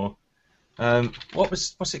spell anymore.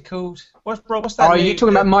 What's it called? What's that? Oh, are you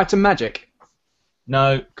talking about Might and Magic?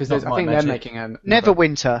 No, because I think they're making a...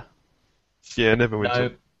 Neverwinter. Yeah,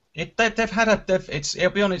 Neverwinter. No, they've had a...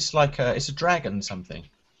 It'll be honest, it's a dragon something.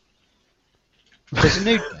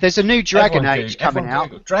 There's a new Dragon Age coming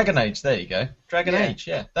out. Dragon Age, there you go. Dragon Age,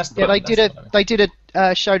 yeah. They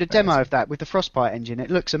showed a demo of that with the Frostbite engine.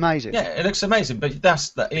 It looks amazing. Yeah, it looks amazing, but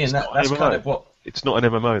Ian, that's kind of what. It's not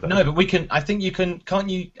an MMO though. No, but we can. I think you can. Can't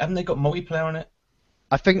you? Haven't they got multiplayer on it?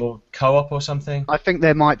 I think. Or co-op or something. I think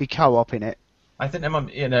there might be co-op in it. I think there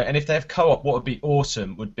might, and if they have co-op, what would be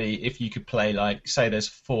awesome would be if you could play say there's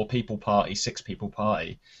 4 people party, 6 people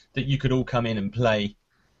party, that you could all come in and play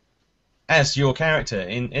as your character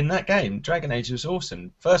in that game. Dragon Age was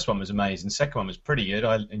awesome. First one was amazing. Second one was pretty good.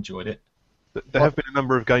 I enjoyed it. There have been a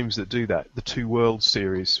number of games that do that. The Two Worlds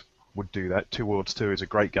series would do that. Two Worlds 2 is a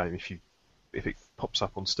great game if it pops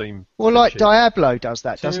up on Steam. Well, like Diablo does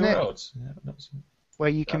that, doesn't it? Worlds. Yeah, where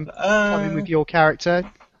you can come in with your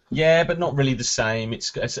character. Yeah, but not really the same.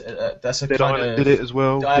 That's a Dead kind Island of... did it as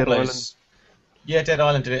well. Dead Island. Yeah, Dead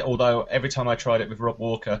Island did it, although every time I tried it with Rob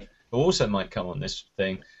Walker, who also might come on this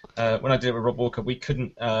thing, when I did it with Rob Walker, we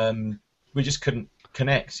just couldn't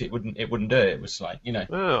connect. It wouldn't do it. It was like,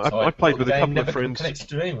 I played with a couple of friends.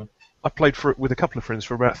 I played with a couple of friends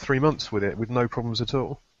for about 3 months with it, with no problems at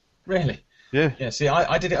all. Really? Yeah. Yeah. See,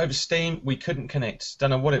 I did it over Steam. We couldn't connect. Don't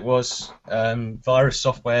know what it was. Virus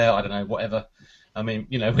software. I don't know. Whatever. I mean,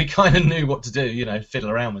 we kind of knew what to do. Fiddle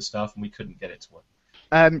around with stuff, and we couldn't get it to work.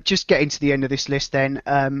 Just getting to the end of this list, then.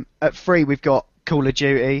 At 3, we've got Call of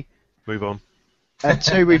Duty. Move on. At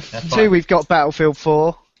 2, we've got Battlefield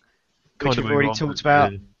 4, which we've already talked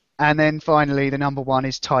about. Yeah. And then finally, the number 1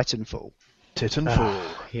 is Titanfall. Titanfall.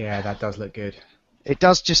 Yeah, that does look good. It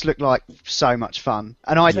does just look like so much fun,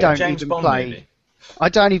 and I don't even play. Movie? I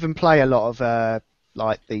don't even play a lot of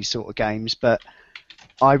these sort of games, but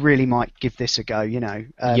I really might give this a go.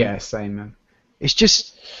 Yeah, same, man. It's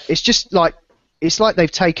just like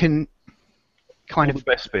they've taken kind All of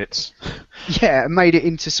the best bits. Yeah, and made it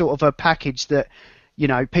into sort of a package that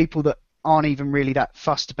people that aren't even really that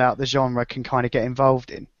fussed about the genre can kind of get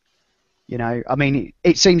involved in. I mean,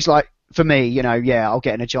 it seems like for me, I'll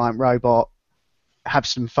get in a giant robot, have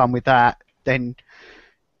some fun with that, then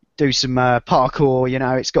do some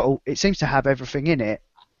parkour. It seems to have everything in it.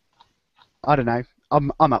 I don't know.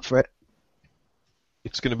 I'm up for it.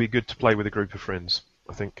 It's going to be good to play with a group of friends,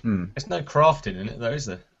 I think. There's no crafting in it, though, is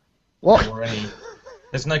there? What?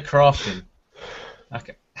 There's no crafting. I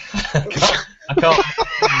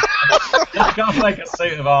can't make a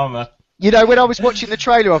suit of armour. When I was watching the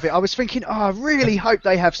trailer of it, I was thinking, I really hope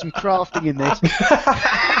they have some crafting in this.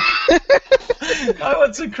 I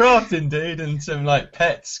want some crafting, dude, and some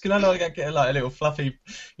pets. Can I get a little fluffy,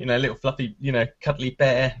 cuddly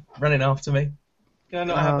bear running after me? Can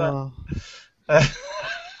I not have that?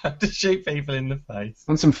 To shoot people in the face.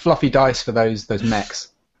 Want some fluffy dice for those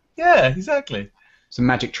mechs. Yeah, exactly. Some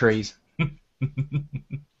magic trees.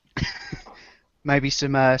 Maybe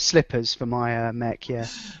some slippers for my mech, yeah.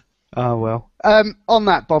 Oh well. On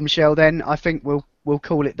that bombshell, then I think we'll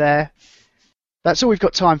call it there. That's all we've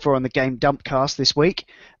got time for on the Game Dumpcast this week.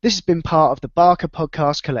 This has been part of the Barker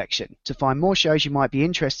Podcast collection. To find more shows you might be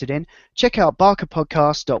interested in, check out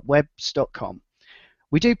barkerpodcast.webs.com.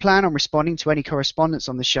 We do plan on responding to any correspondence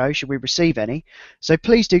on the show should we receive any, so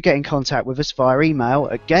please do get in contact with us via email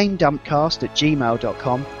at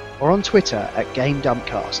gamedumpcast@gmail.com or on Twitter at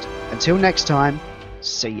GameDumpcast. Until next time,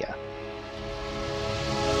 see ya.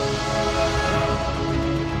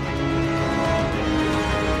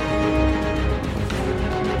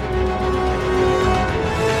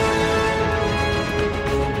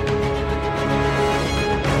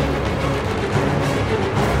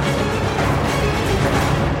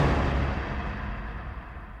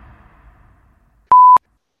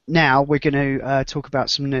 Now we're going to talk about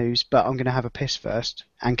some news, but I'm going to have a piss first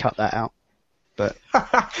and cut that out. But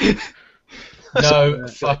No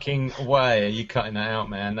fucking way are you cutting that out,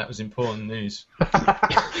 man. That was important news.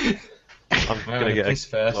 I'm going to get a first.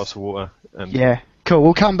 glass of water. And Yeah, cool.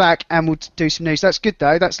 We'll come back and we'll do some news. That's good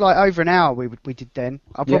though. That's like over an hour we did then.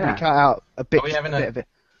 I'll probably cut out a bit, bit of it.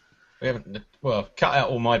 We haven't. Well, cut out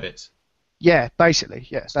all my bits. Yeah, basically.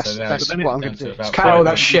 Yeah, that's So what I'm going to do. Cut all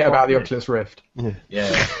that shit about the Oculus Rift. Yeah.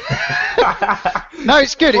 No,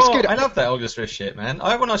 it's good. It's Oh, good. I love that Oculus Rift shit, man.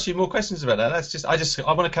 I want to ask you more questions about that.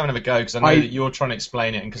 I want to come and have a go because I know that you're trying to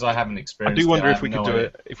explain it, and because I haven't I experienced it. do wonder I if we have could no do idea.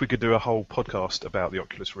 it. If we could do a whole podcast about the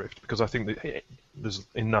Oculus Rift, because I think that there's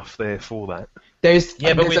enough there for that.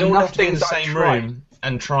 But we'd all have to be in the things that I've same tried. room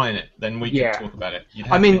and trying it. Then we Yeah. could talk about it.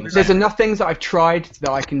 I mean, there's enough things that I've tried that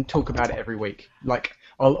I can talk about it every week. Like,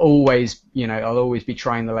 I'll always be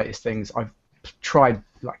trying the latest things. I've tried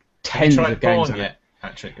like tens Have you of tried games. porn yet,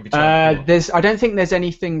 Patrick? Have you tried porn? I don't think there's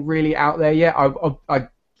anything really out there yet.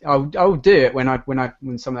 I'll do it when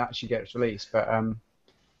some of that actually gets released. But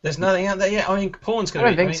There's nothing out there yet. I mean, porn's going to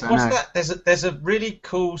I be. don't I think mean, so, what's no. that? There's a really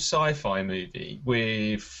cool sci-fi movie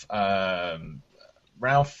with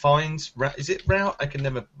Ralph Fiennes. Is it Ralph? I can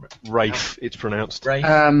never. Rafe, it's pronounced.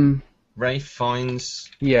 Rafe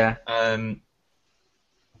Fiennes. yeah.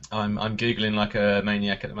 I'm googling like a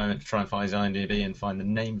maniac at the moment to try and find his IMDb and find the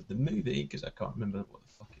name of the movie because I can't remember what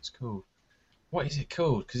the fuck it's called. What is it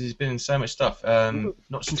called? Because he's been in so much stuff.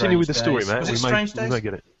 Not Continue with the story, Days. man. Was it We Strange may Days?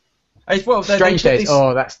 get it. Well, Strange Days.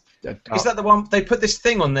 Oh, that's. Is that the one? They put this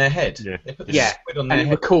thing on their head. Yeah. They put this squid on their and it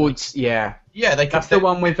head. records. Yeah. Yeah, That's the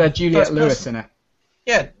one with Juliette first Lewis person. in it.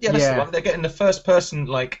 Yeah, that's Yeah. the one. They're getting the first person,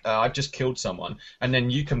 like, I've just killed someone, and then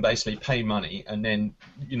you can basically pay money, and then,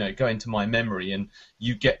 go into my memory, and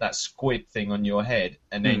you get that squid thing on your head,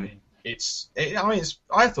 and then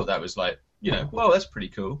I thought that was like, well, that's pretty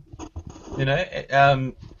cool.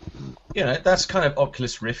 That's kind of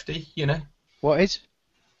Oculus Rifty, What is?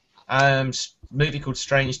 Movie called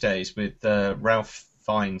Strange Days with Ralph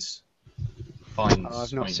Fiennes. I've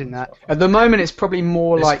not seen that. At the moment, it's probably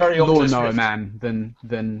more It's like very Oculus Lawnmower Rift. Man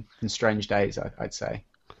than Strange Days, I'd say.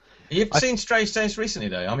 You've seen Strange Days recently,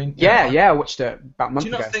 though. I mean, Yeah, I watched it about a month Do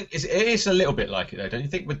you ago. not think it is a little bit like it though? Don't you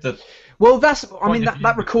think with the Well, point of view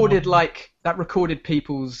that recorded before. that recorded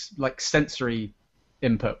people's like sensory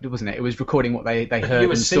input, wasn't it? It was recording what they you heard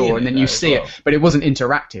were and seeing saw, it, and then though, you as see well. it, but it wasn't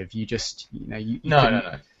interactive. You just you No, couldn't-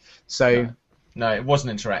 no. So No, it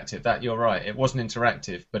wasn't interactive. That you're right. It wasn't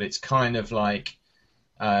interactive, but it's kind of like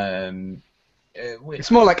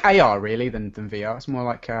it's more like AR really than VR. It's more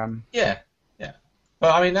like yeah.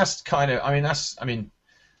 But I mean,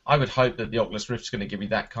 I would hope that the Oculus Rift is going to give you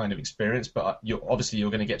that kind of experience. But you're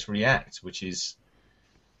going to get to react, which is,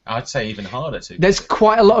 I'd say, even harder to. There's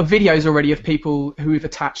quite a lot of videos already of people who've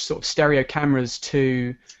attached sort of stereo cameras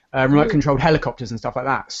to remote-controlled helicopters and stuff like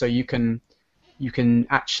that, so you can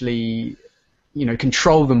actually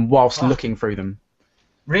control them whilst looking through them.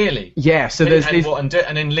 Really? Yeah. So there's these. and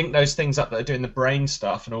then link those things up that are doing the brain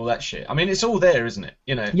stuff and all that shit. I mean, it's all there, isn't it?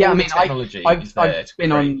 Yeah, all I mean, the technology I've is there.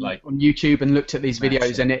 been on YouTube and looked at these Mad videos,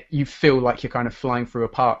 shit. and you feel like you're kind of flying through a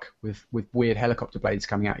park with weird helicopter blades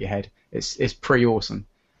coming out your head. It's pretty awesome.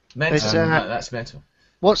 mental. There's, No, that's mental.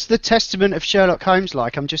 What's the Testament of Sherlock Holmes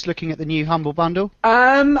like? I'm just looking at the new Humble Bundle.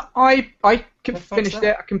 I fuck's finished that?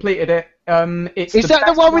 it. I completed it. It's Is that the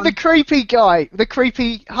best one with the creepy guy, the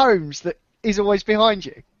creepy Holmes that is always behind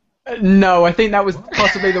you? No, I think that was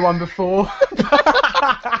possibly the one before.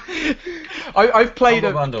 I've played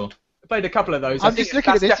Humble Bundle. played a couple of those. I'm I think just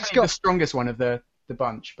looking at that's this, it's definitely got- the strongest one of the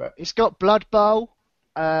bunch. But It's got Blood Bowl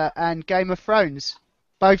and Game of Thrones,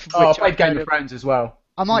 both of which I played I've Game heard of of. Thrones as well.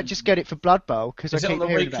 I might just get it for Blood Bowl because I Is it keep on the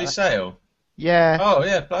hearing weekly about it. sale? Yeah, Oh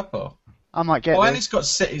yeah, Blood Bowl. I might get Oh, and it. it's got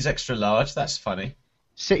Cities Extra Large. That's funny.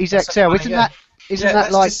 Cities that's XL, funny, isn't yeah. that isn't Yeah, that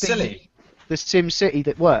that's like just silly. the Sim City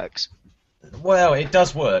that works? Well, it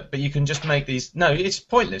does work, but you can just make these. No, it's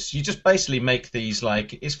pointless. You just basically make these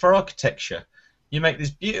like it's for architecture. You make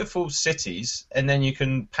these beautiful cities, and then you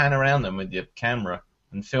can pan around them with your camera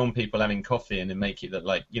and film people having coffee, and then make it that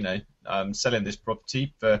like selling this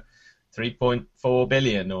property for 3.4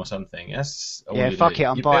 billion or something. That's all Yeah, you fuck do. it,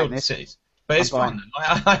 I'm You buying build this. cities. But it's I'm fun.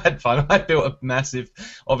 I had fun. I built a massive,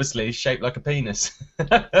 obviously shaped like a penis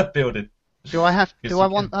building. Do I have? Yes, Do I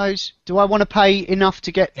you want those? Do I want to pay enough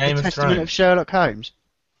to get Game the of Testament Thrones. of Sherlock Holmes?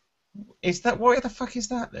 Is that what the fuck is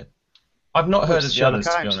that then? I've not heard What's of the Sherlock others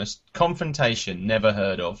to be Holmes? honest. Confrontation, never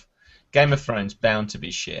heard of. Game of Thrones, bound to be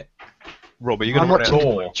shit. Rob, are you I'm going to run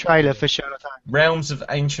watching out? the trailer for Sherlock Holmes. Realms of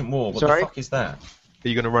Ancient War. What Sorry? the fuck is that? Are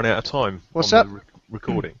you going to run out of time? What's on up? The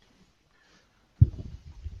recording. Are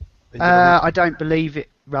you gonna I don't believe it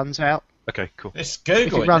runs out. Okay, cool. It's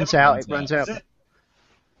Google. If it runs never out, it runs does out. it?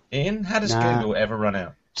 Ian, how does Nah. Google ever run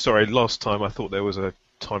out? Sorry, last time I thought there was a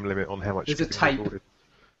time limit on how much. There's a could be tape. recorded.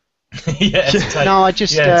 Yeah, it's a tape. No, I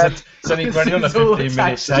just. Yeah, it's only running on a It's all 15-minute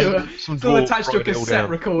attached to tape. it's all attached to a writing it all cassette down.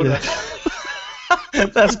 recorder.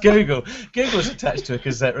 That's Google. Google's attached to a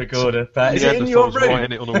cassette recorder. Pat, is it in your Neanderthals room?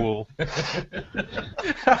 writing it on a wall.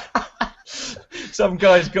 Some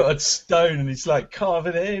guy's got a stone and he's like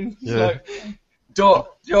carving it in. He's Yeah. like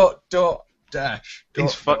dot dot dot dash. He's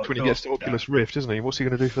dot, fucked dot, when he dot, gets to Oculus Rift, isn't he? What's he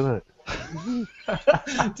going to do for that?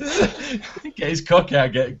 dash. Get his cock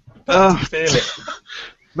out, get Oh. to feel it.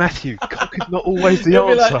 Matthew, cock is not always the He'll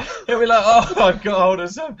be answer. like, oh, I've got hold of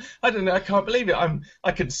some. I don't know. I can't believe it.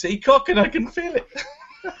 I can see cock and I can feel it.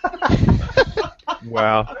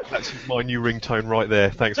 Wow, that's my new ringtone right there.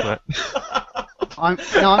 Thanks, Matt. I'm,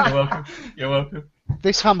 You're no, welcome. You're welcome.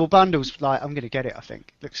 this Humble Bundle's like, I'm going to get it, I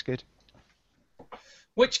think. Looks good.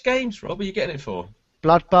 Which games, Rob, are you getting it for?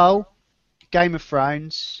 Blood Bowl, Game of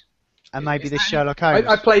Thrones, and maybe this Sherlock Holmes.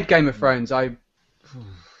 I played Game of Thrones.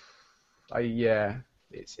 Yeah,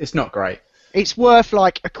 it's not great. It's worth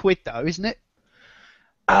like £1 though, isn't it?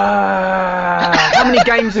 How many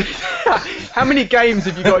games? How many games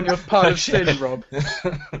have you got in your pile of sin, Rob?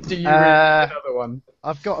 Do you read another one?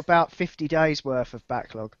 I've got about 50 days worth of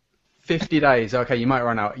backlog. 50 days. Okay, you might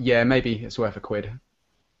run out. Yeah, maybe it's worth £1.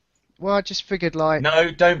 Well, I just figured like...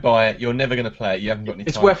 No, don't buy it. You're never going to play it. You haven't got any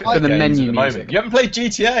It's time worth it for the games menu at the moment. music. You haven't played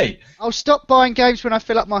GTA. I'll stop buying games when I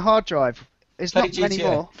fill up my hard drive. There's Play not many GTA.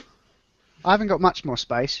 more. I haven't got much more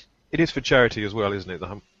space. It is for charity as well, isn't it?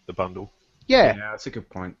 The bundle. Yeah, Yeah, that's a good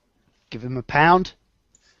point. give him £1.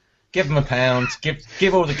 Give them £1.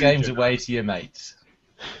 Give all the games away to your mates.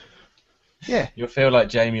 Yeah, You'll feel like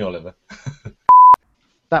Jamie Oliver.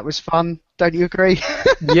 that was fun. Don't you agree?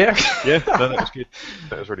 Yeah. Yeah, no, that was good.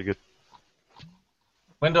 That was really good.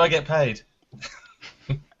 When do I get paid?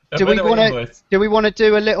 do When we do I want to? invoice? Do we want to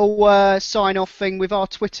do a little sign-off thing with our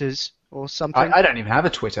Twitters or something? I don't even have a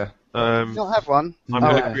Twitter. Not have one. I'm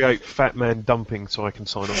going to Oh. create Fat Man Dumping so I can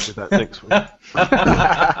sign off with that next week.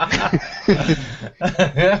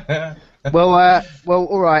 Well,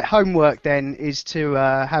 all right. Homework then is to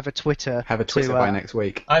have a Twitter. Have a Twitter to, by next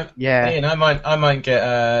week. Yeah. Ian, I might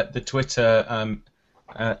get the Twitter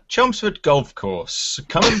Chelmsford Golf Course.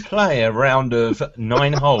 Come and play a round of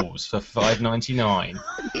 9 holes for $5.99.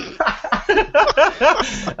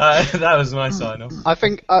 That was my sign off. I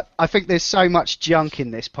think there's so much junk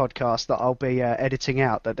in this podcast that I'll be editing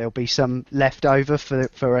out that there'll be some left over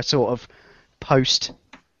for a sort of post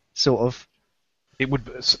sort of. It would.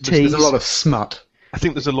 Tease. There's a lot of smut. I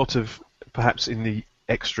think there's a lot of perhaps in the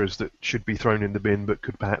extras that should be thrown in the bin, but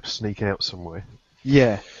could perhaps sneak out somewhere.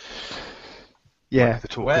 Yeah. Yeah. Like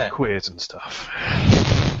the Where? quiz and stuff.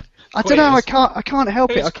 I don't know. I can't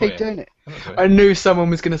help it. Who's I keep queer? doing it. I knew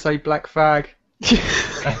someone was going to say black fag.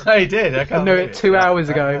 I did. I knew it 2 hours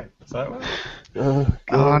ago. So, Oh,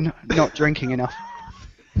 not drinking enough.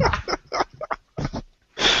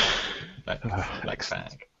 like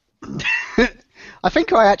fag. I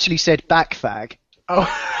think I actually said back fag. Oh.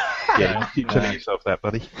 Yeah, keep telling yourself that,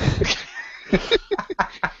 buddy.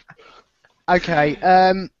 Okay.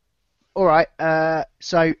 All right.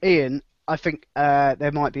 So Ian, I think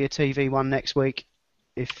there might be a TV one next week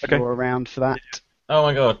if Okay. you're around for that. Oh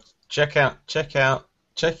my god! Check out the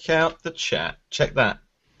chat. Check that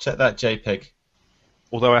JPEG.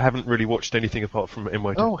 Although I haven't really watched anything apart from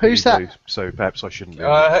NYT. Oh, who's that? So perhaps I shouldn't be.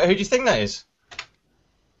 Who do you think that is?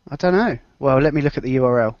 I don't know. Well, let me look at the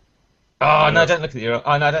URL. Oh no! Don't look at the URL.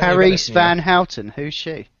 Oh no! Don't Paris Van Houten. Who's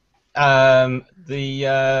she?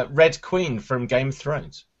 The Red Queen from Game of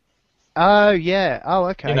Thrones. Oh yeah. Oh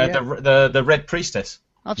okay. You know yeah. the Red Priestess.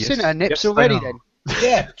 I've Yes. seen her nips Yes, they already. are. Then.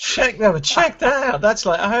 Yeah, check that out. That's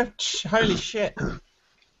like holy shit.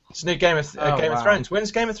 It's a new Game of wow. Thrones.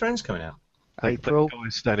 When's Game of Thrones coming out? April. That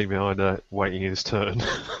guy's standing behind her, waiting his turn.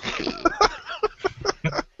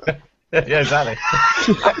 Yeah, exactly.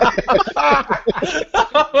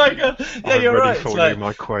 Oh my god! Yeah, I'm you're ready right. for It's you, like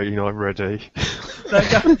my queen. I'm ready.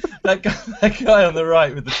 that guy on the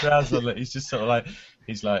right with the trousers on. He's just sort of like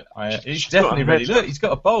he's She's definitely got ready. her Look, he's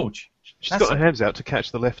got a bulge. She's got her hands out to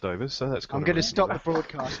catch the leftovers, so that's. I'm going to stop the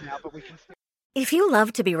broadcast now, but we can. If you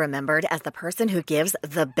love to be remembered as the person who gives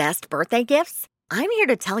the best birthday gifts, I'm here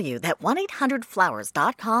to tell you that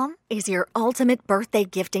 1-800-Flowers.com is your ultimate birthday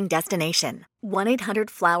gifting destination.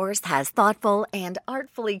 1-800-Flowers has thoughtful and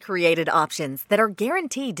artfully created options that are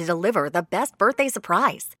guaranteed to deliver the best birthday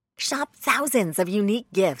surprise. Shop thousands of unique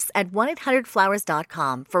gifts at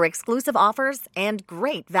 1-800-Flowers.com for exclusive offers and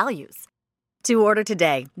great values. To order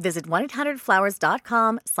today, visit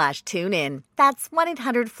 1-800-Flowers.com/tune in. That's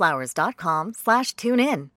 1-800-Flowers.com/tune in.